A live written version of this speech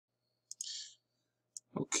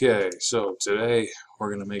Okay, so today we're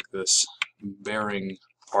going to make this bearing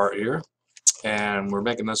part here, and we're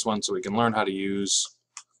making this one so we can learn how to use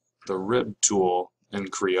the rib tool in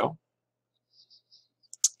Creo.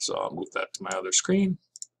 So I'll move that to my other screen,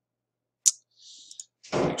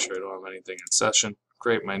 make sure I don't have anything in session,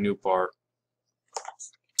 create my new part,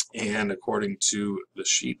 and according to the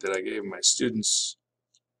sheet that I gave my students,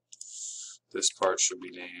 this part should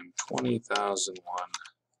be named 20001-02.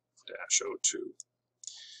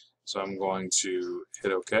 So I'm going to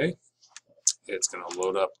hit OK. It's going to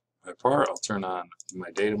load up my part. I'll turn on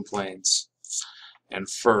my datum planes. And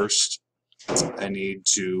first, I need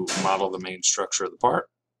to model the main structure of the part.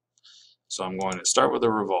 So I'm going to start with a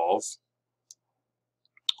revolve.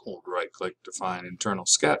 Hold right click, define internal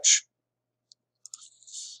sketch.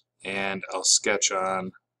 And I'll sketch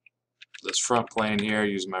on this front plane here,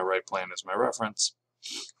 using my right plane as my reference.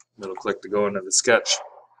 Middle click to go into the sketch.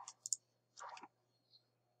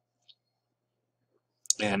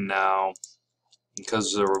 And now,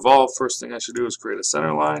 because of the revolve, first thing I should do is create a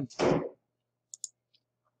center line and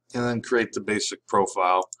then create the basic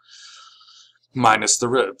profile minus the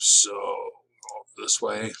ribs. So go this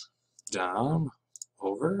way, down,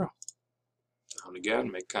 over, down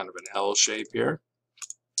again, make kind of an L shape here.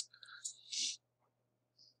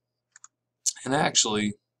 And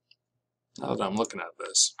actually, now that I'm looking at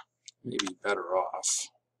this, maybe better off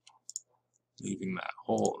leaving that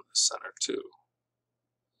hole in the center too.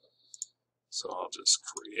 So I'll just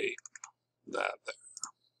create that there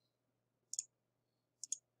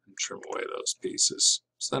and trim away those pieces.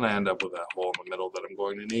 So then I end up with that hole in the middle that I'm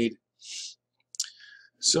going to need.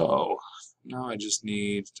 So now I just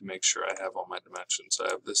need to make sure I have all my dimensions. I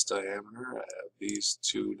have this diameter, I have these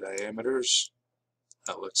two diameters.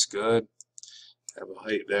 That looks good. I have a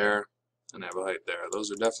height there, and I have a height there.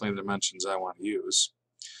 Those are definitely the dimensions I want to use.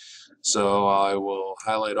 So I will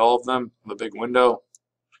highlight all of them, the big window.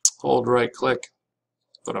 Hold right click,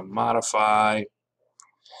 go to modify,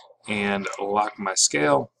 and lock my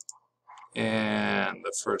scale. And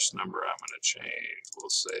the first number I'm going to change,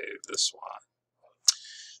 we'll say this one.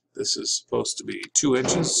 This is supposed to be 2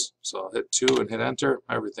 inches, so I'll hit 2 and hit enter.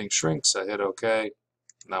 Everything shrinks, I hit OK.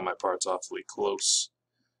 Now my part's awfully close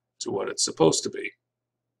to what it's supposed to be.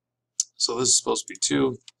 So this is supposed to be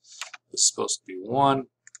 2, this is supposed to be 1.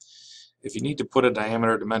 If you need to put a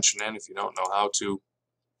diameter dimension in, if you don't know how to,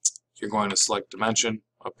 you're going to select dimension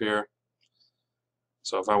up here.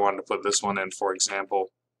 So if I wanted to put this one in, for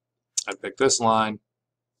example, I'd pick this line,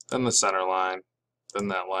 then the center line, then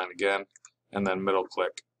that line again, and then middle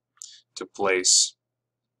click to place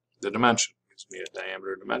the dimension. It gives me a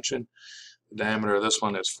diameter dimension. The diameter of this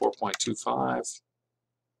one is 4.25.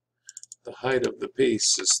 The height of the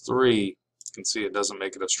piece is 3. You can see it doesn't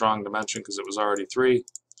make it a strong dimension because it was already 3.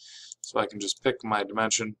 So I can just pick my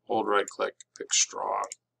dimension, hold right click, pick strong.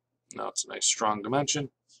 Now it's a nice strong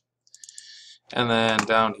dimension. And then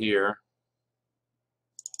down here,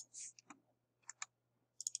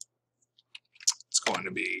 it's going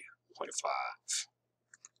to be 0.5.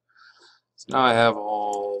 So now I have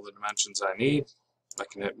all the dimensions I need. I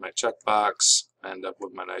can hit my checkbox, end up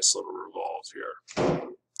with my nice little revolve here.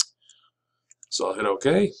 So I'll hit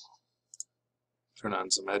OK, turn on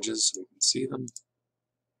some edges so we can see them,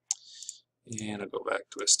 and I'll go back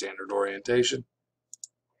to a standard orientation.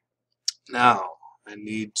 Now I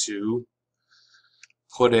need to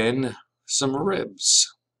put in some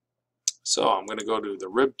ribs. So I'm going to go to the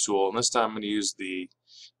rib tool, and this time I'm going to use the,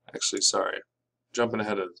 actually sorry, jumping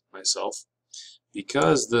ahead of myself,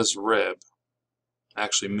 because this rib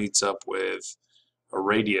actually meets up with a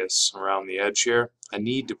radius around the edge here, I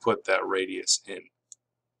need to put that radius in.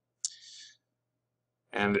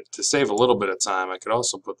 And to save a little bit of time, I could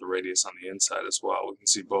also put the radius on the inside as well. We can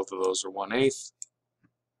see both of those are 1/8.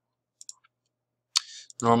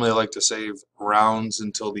 Normally I like to save rounds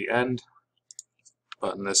until the end,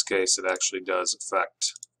 but in this case it actually does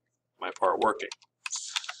affect my part working.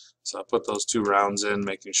 So I put those 2 rounds in,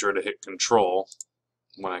 making sure to hit control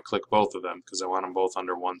when I click both of them because I want them both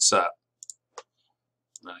under one set.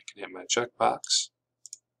 Then I can hit my checkbox.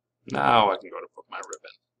 Now I can go to put my rib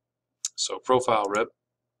in. So profile rib,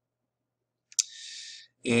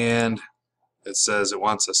 and it says it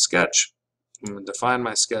wants a sketch. I'm going to define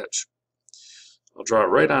my sketch. I'll draw it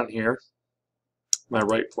right on here, my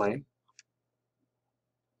right plane.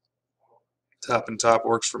 Top and top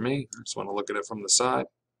works for me. I just want to look at it from the side.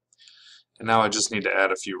 And now I just need to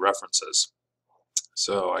add a few references.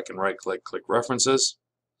 So I can right click, click references.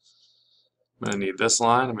 I'm going to need this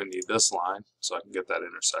line, I'm going to need this line, so I can get that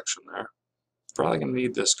intersection there. Probably going to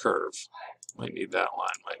need this curve. Might need that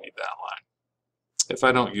line, might need that line. If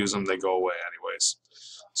I don't use them, they go away anyways.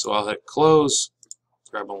 So I'll hit close,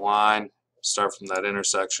 grab a line, start from that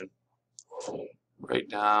intersection, right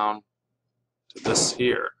down to this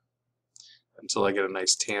here, until I get a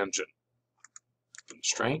nice tangent.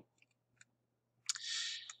 Straight.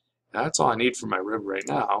 That's all I need for my rib right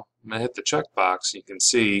now. I'm going to hit the checkbox. You can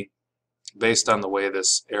see, based on the way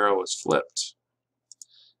this arrow is flipped,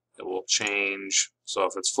 it will change. So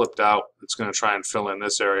if it's flipped out, it's going to try and fill in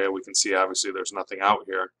this area. We can see obviously there's nothing out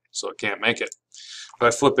here, so it can't make it. If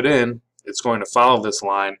I flip it in, it's going to follow this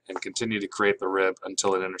line and continue to create the rib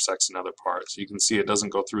until it intersects another part. So you can see it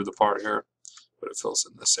doesn't go through the part here, but it fills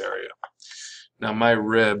in this area. Now my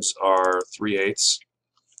ribs are 3/8,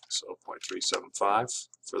 so 0.375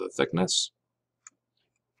 for the thickness.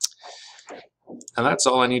 And that's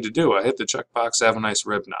all I need to do. I hit the checkbox, I have a nice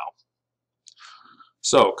rib now.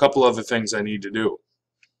 So a couple other things I need to do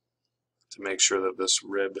to make sure that this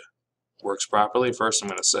rib works properly. First I'm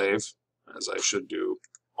going to save, as I should do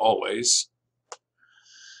always.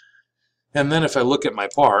 And then if I look at my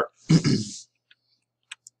part,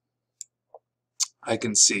 I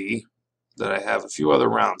can see that I have a few other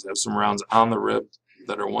rounds. I have some rounds on the rib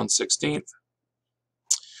that are 1/16.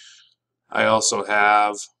 I also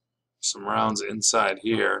have some rounds inside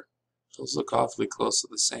here. Those look awfully close to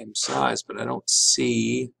the same size, but I don't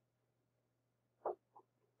see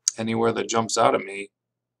anywhere that jumps out at me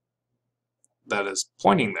that is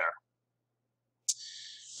pointing there.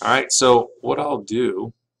 Alright, so what I'll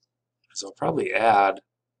do is I'll probably add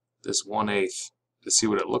this 1/8 to see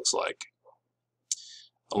what it looks like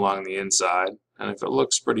along the inside, and if it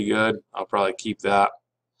looks pretty good, I'll probably keep that.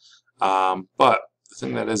 But the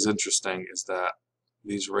thing that is interesting is that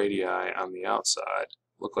these radii on the outside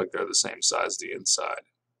look like they're the same size as the inside.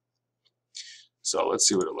 So let's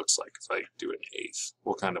see what it looks like if I do an 1/8.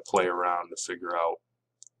 We'll kind of play around to figure out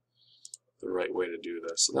the right way to do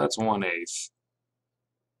this. So that's 1/8.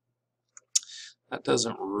 That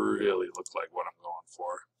doesn't really look like what I'm going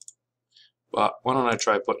for. But why don't I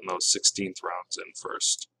try putting those 16th rounds in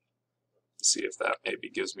first, see if that maybe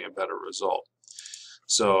gives me a better result.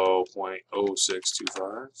 So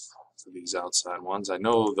 0.0625 for these outside ones. I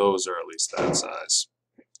know those are at least that size.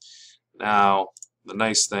 Now, the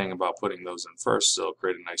nice thing about putting those in first is it'll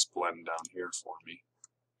create a nice blend down here for me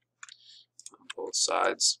on both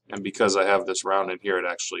sides. And because I have this round in here, it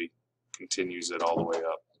actually continues it all the way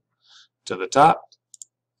up to the top.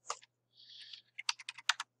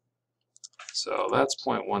 So that's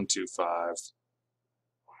 0.125.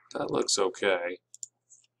 That looks okay.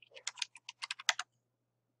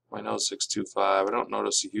 0.0625. I don't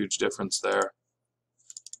notice a huge difference there.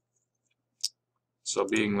 So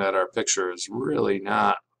being that our picture is really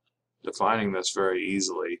not defining this very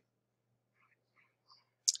easily,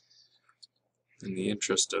 in the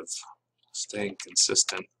interest of staying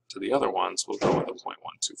consistent to the other ones, we'll go with a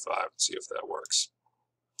 0.125 and see if that works.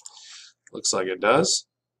 Looks like it does.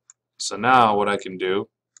 So now what I can do,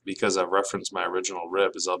 because I've referenced my original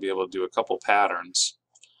rib, is I'll be able to do a couple patterns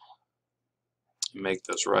and make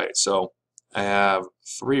this right. So I have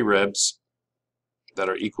 3 ribs that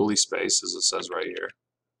are equally spaced, as it says right here.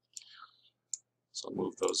 So I'll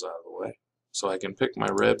move those out of the way. So I can pick my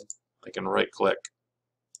rib, I can right click,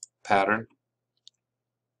 pattern.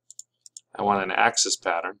 I want an axis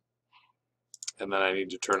pattern, and then I need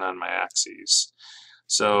to turn on my axes.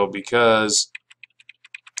 So because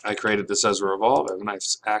I created this as a revolve, I have a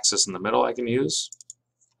nice axis in the middle I can use.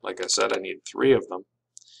 Like I said, I need 3 of them.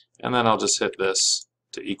 And then I'll just hit this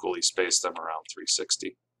to equally space them around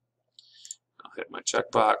 360. I'll hit my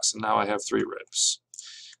checkbox, and now I have 3 ribs.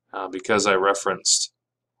 Because I referenced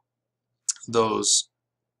the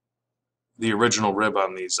original rib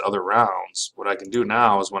on these other rounds, what I can do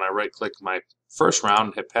now is when I right click my first round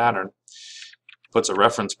and hit pattern, puts a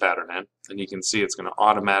reference pattern in, and you can see it's going to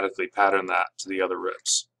automatically pattern that to the other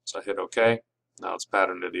ribs. So I hit OK, now it's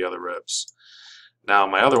patterned to the other ribs. Now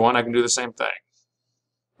my other one, I can do the same thing.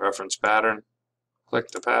 Reference pattern, click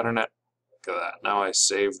to pattern it. Look at that. Now I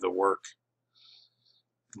saved the work,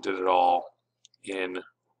 did it all in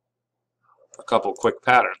a couple quick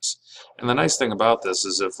patterns. And the nice thing about this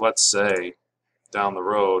is if, let's say, down the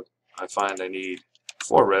road I find I need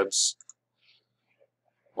 4 ribs,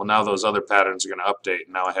 well, now those other patterns are going to update,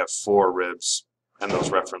 and now I have 4 ribs, and those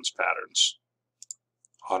reference patterns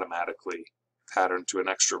automatically pattern to an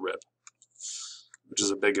extra rib, which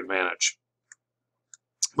is a big advantage.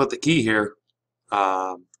 But the key here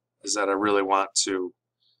is that I really want to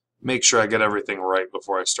make sure I get everything right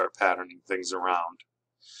before I start patterning things around.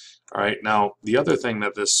 Alright, now the other thing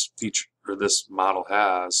that this feature or this model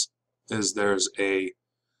has is there's a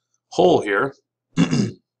hole here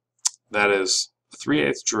that is a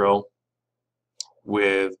 3/8 drill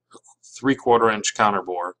with a 3/4 inch counter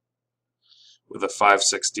bore with a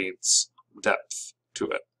 5/16 depth to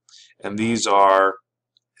it. And these are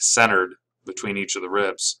centered between each of the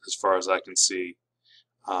ribs as far as I can see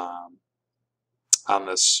on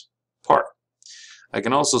this part. I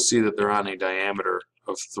can also see that they're on a diameter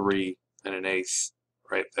of 3 1/8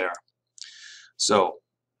 right there. So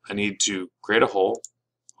I need to create a hole.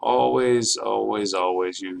 Always, always,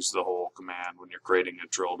 always use the hole command when you're creating a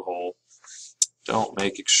drilled hole. Don't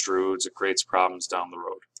make extrudes. It creates problems down the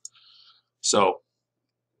road. So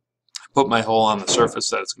I put my hole on the surface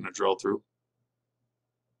that it's going to drill through.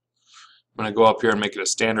 I'm going to go up here and make it a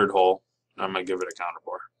standard hole, and I'm going to give it a counter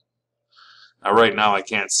bore. Now right now I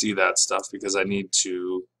can't see that stuff because I need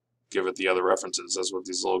to give it the other references. That's what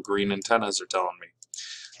these little green antennas are telling me.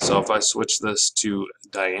 So if I switch this to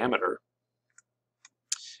diameter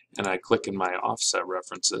and I click in my offset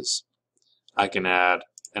references, I can add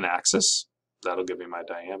an axis. That'll give me my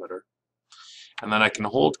diameter. And then I can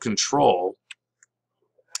hold control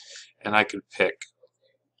and I can pick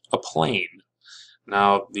a plane.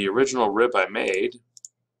 Now the original rib I made,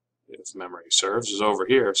 if memory serves, is over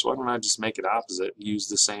here, so why don't I just make it opposite and use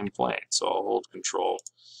the same plane? So I'll hold control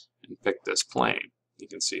and pick this plane. You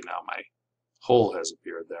can see now my hole has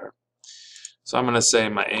appeared there. So I'm going to say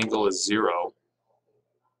my angle is 0.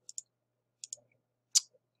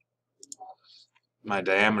 My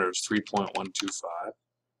diameter is 3.125.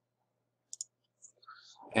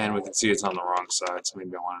 And we can see it's on the wrong side, so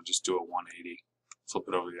maybe I want to just do a 180, flip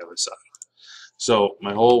it over the other side. So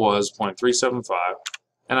my hole was 0.375,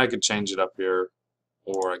 and I could change it up here,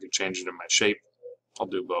 or I could change it in my shape. I'll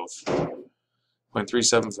do both.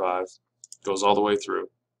 0.375 goes all the way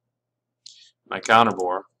through. My counter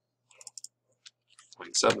bore,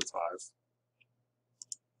 0.75.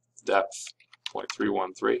 Depth,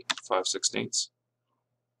 0.313, 5/16.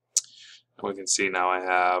 And we can see now I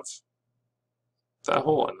have that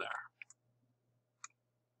hole in there.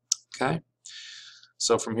 Okay,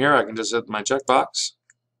 so from here I can just hit my checkbox.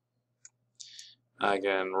 I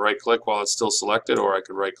can right click while it's still selected, or I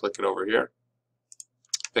could right click it over here.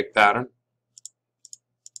 Pick pattern,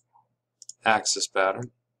 axis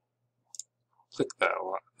pattern, click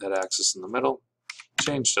that axis in the middle,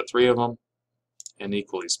 change to 3 of them, and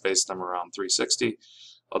equally space them around 360.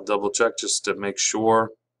 I'll double check just to make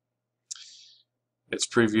sure it's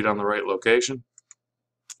previewed on the right location.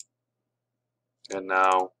 And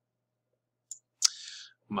now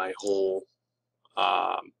my hole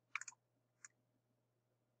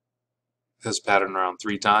has patterned around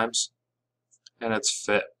 3 times, and it's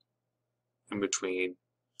fit in between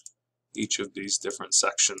each of these different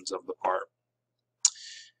sections of the part.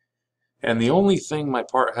 And the only thing my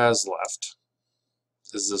part has left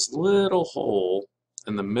is this little hole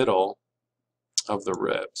in the middle of the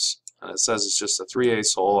ribs. And it says it's just a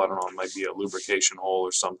 3/8 hole. I don't know, it might be a lubrication hole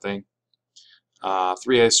or something.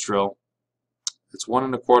 3/8 drill. It's 1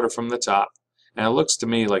 1/4 from the top, and it looks to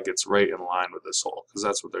me like it's right in line with this hole because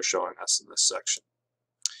that's what they're showing us in this section.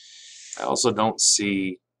 I also don't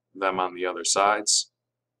see them on the other sides.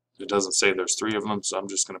 It doesn't say there's 3 of them, so I'm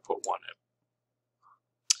just going to put 1 in.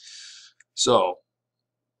 So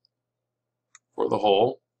for the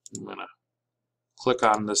hole, I'm going to click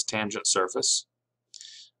on this tangent surface.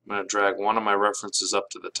 I'm going to drag one of my references up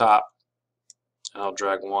to the top, and I'll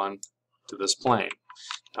drag one to this plane.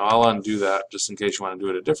 Now I'll undo that just in case you want to do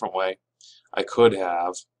it a different way. I could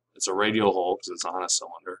have, it's a radial hole because it's on a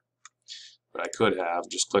cylinder, but I could have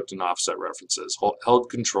just clicked in offset references, held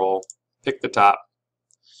control, picked the top,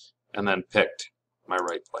 and then picked my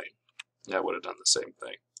right plane. That would have done the same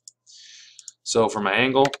thing. So for my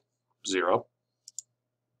angle, 0.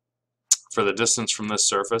 For the distance from this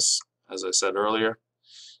surface, as I said earlier,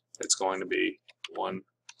 it's going to be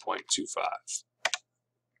 1.25.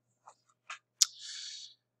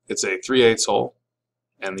 It's a 3/8 hole,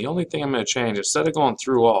 and the only thing I'm going to change, instead of going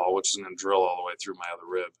through all, which is going to drill all the way through my other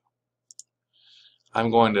rib,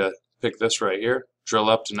 I'm going to pick this right here, drill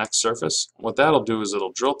up to next surface. What that'll do is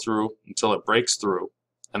it'll drill through until it breaks through,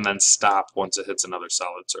 and then stop once it hits another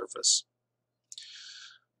solid surface.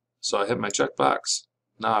 So I hit my checkbox.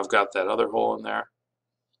 Now I've got that other hole in there,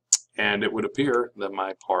 and it would appear that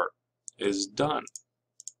my part is done.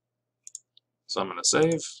 So I'm going to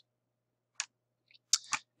save,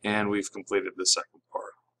 and we've completed the second part.